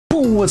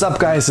What's up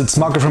guys, it's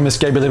Marco from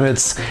Escape Your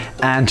Limits,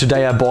 and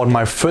today I bought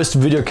my first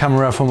video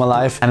camera for my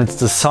life, and it's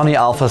the Sony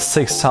Alpha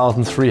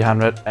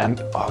 6300,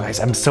 and oh guys,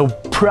 I'm so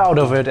proud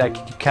of it, I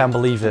can't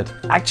believe it.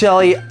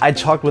 Actually, I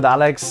talked with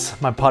Alex,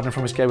 my partner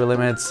from Escape Your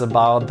Limits,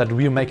 about that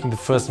we're making the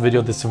first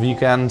video this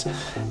weekend,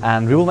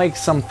 and we will make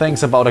some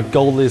things about a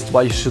goal list,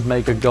 why you should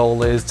make a goal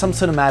list, some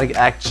cinematic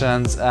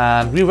actions,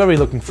 and we're very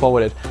looking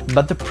forward to it.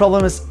 But the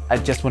problem is, I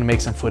just want to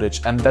make some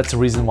footage, and that's the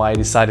reason why I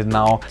decided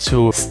now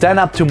to stand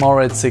up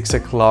tomorrow at 6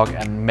 o'clock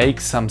and make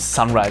some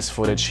sunrise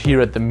footage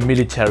here at the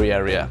military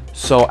area.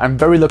 So I'm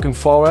very looking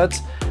forward.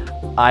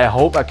 I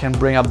hope I can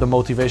bring up the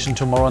motivation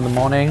tomorrow in the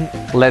morning.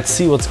 Let's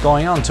see what's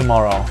going on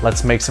tomorrow.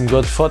 Let's make some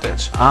good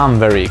footage. I'm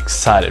very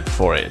excited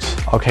for it.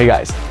 Okay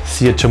guys,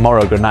 see you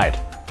tomorrow. Good night.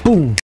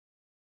 Boom!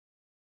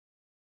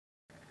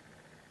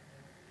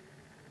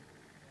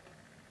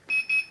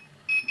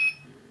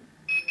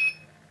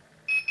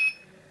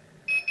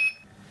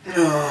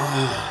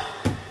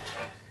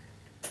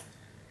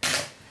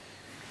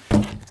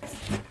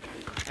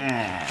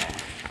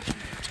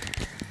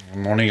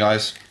 Good morning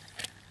guys,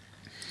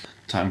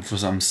 time for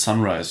some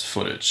sunrise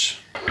footage.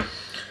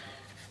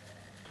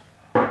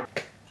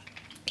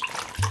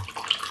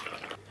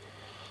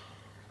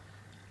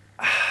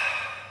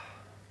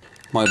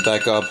 My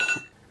backup.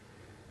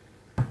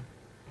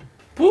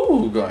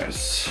 Woo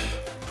guys,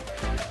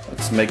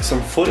 let's make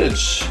some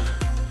footage.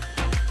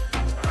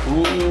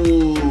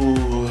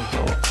 Ooh,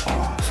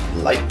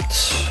 some light.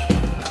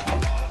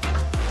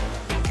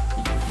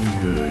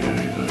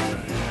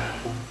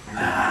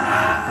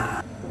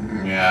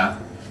 Yeah,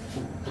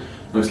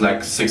 looks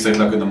like 6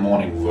 o'clock in the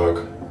morning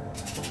work.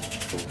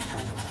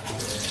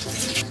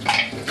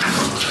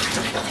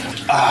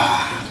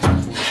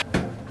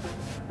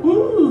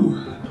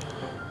 Woo!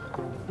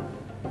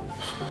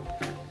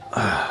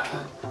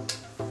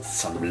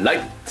 Some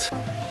light.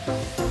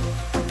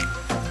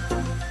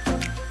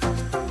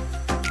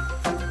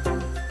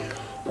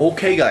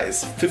 Okay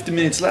guys, 50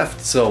 minutes left,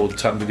 so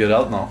time to get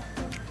out now.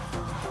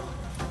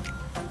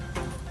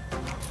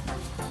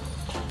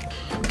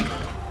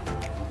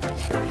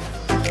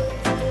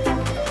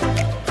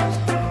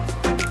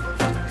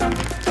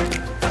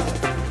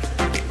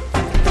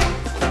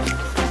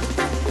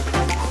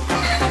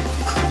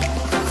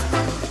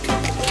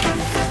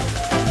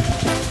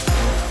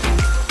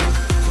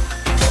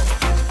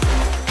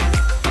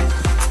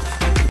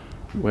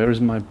 Where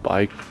is my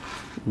bike?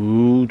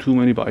 Ooh, too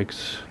many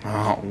bikes.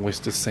 Ah, always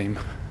the same.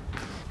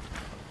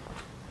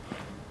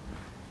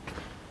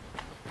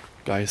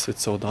 Guys,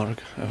 it's so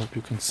dark. I hope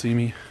you can see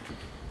me.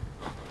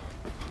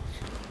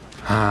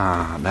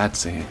 Ah,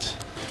 that's it.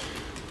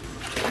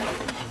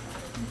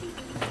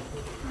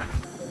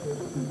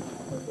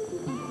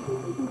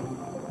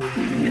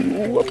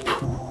 Whoop.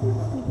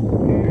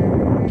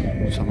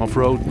 Some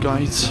off-road,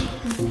 guys.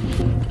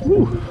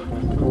 Woo.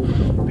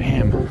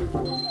 Bam.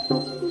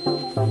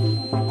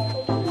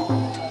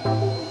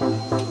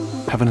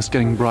 Heaven is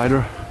getting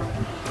brighter.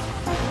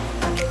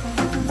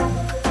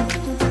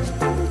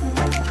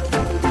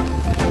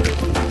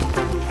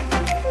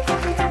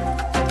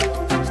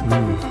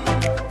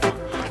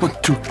 One,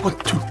 two, one,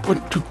 two,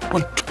 one, two,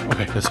 one, two.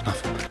 Okay, that's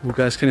enough. You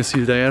guys, can you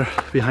see there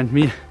behind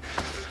me?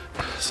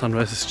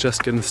 Sunrise is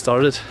just getting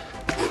started.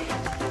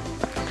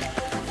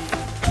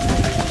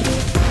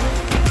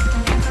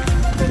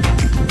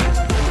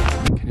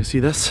 Can you see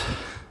this?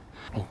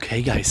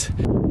 Okay, guys.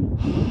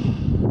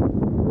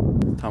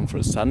 Time for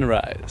a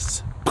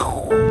sunrise.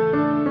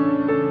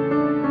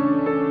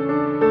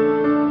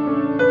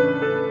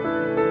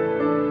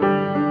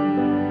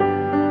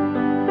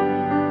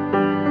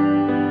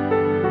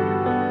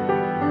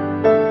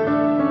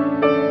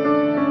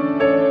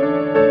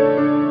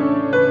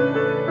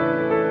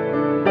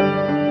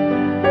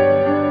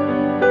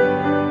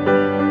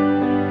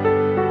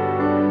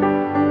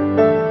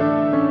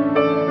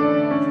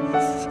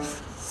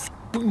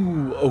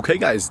 Okay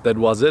guys, that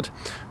was it.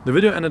 The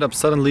video ended up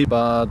suddenly,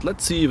 but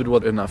let's see if it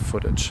was enough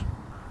footage.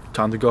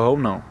 Time to go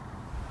home now.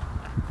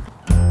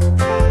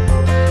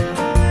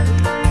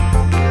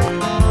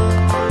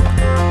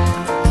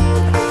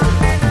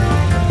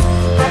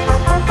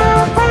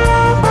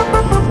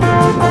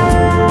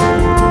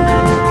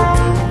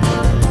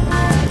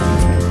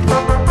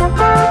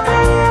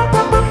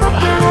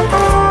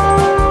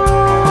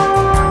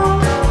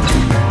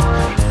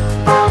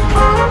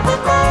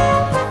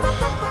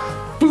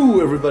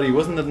 Everybody,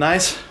 wasn't it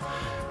nice?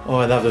 Oh,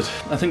 I loved it.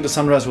 I think the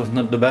sunrise was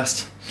not the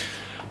best.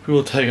 We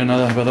will take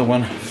another better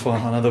one for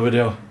another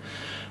video.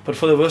 But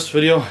for the worst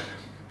video,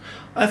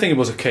 I think it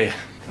was okay.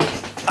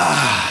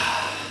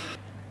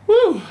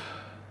 Woo!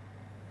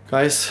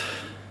 Guys,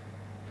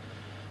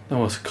 that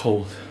was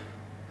cold.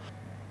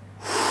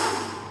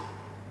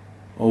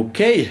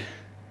 Okay,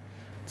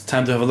 it's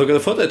time to have a look at the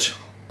footage.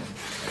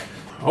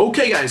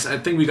 Okay guys, I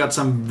think we got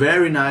some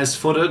very nice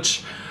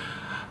footage.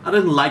 I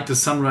didn't like the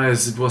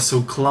sunrise, it was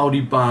so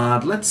cloudy,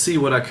 but let's see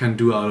what I can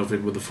do out of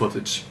it with the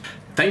footage.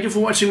 Thank you for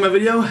watching my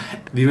video.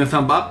 Leave me a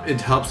thumb up, it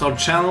helps our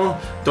channel.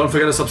 Don't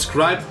forget to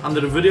subscribe under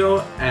the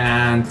video,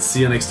 and see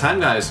you next time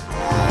guys.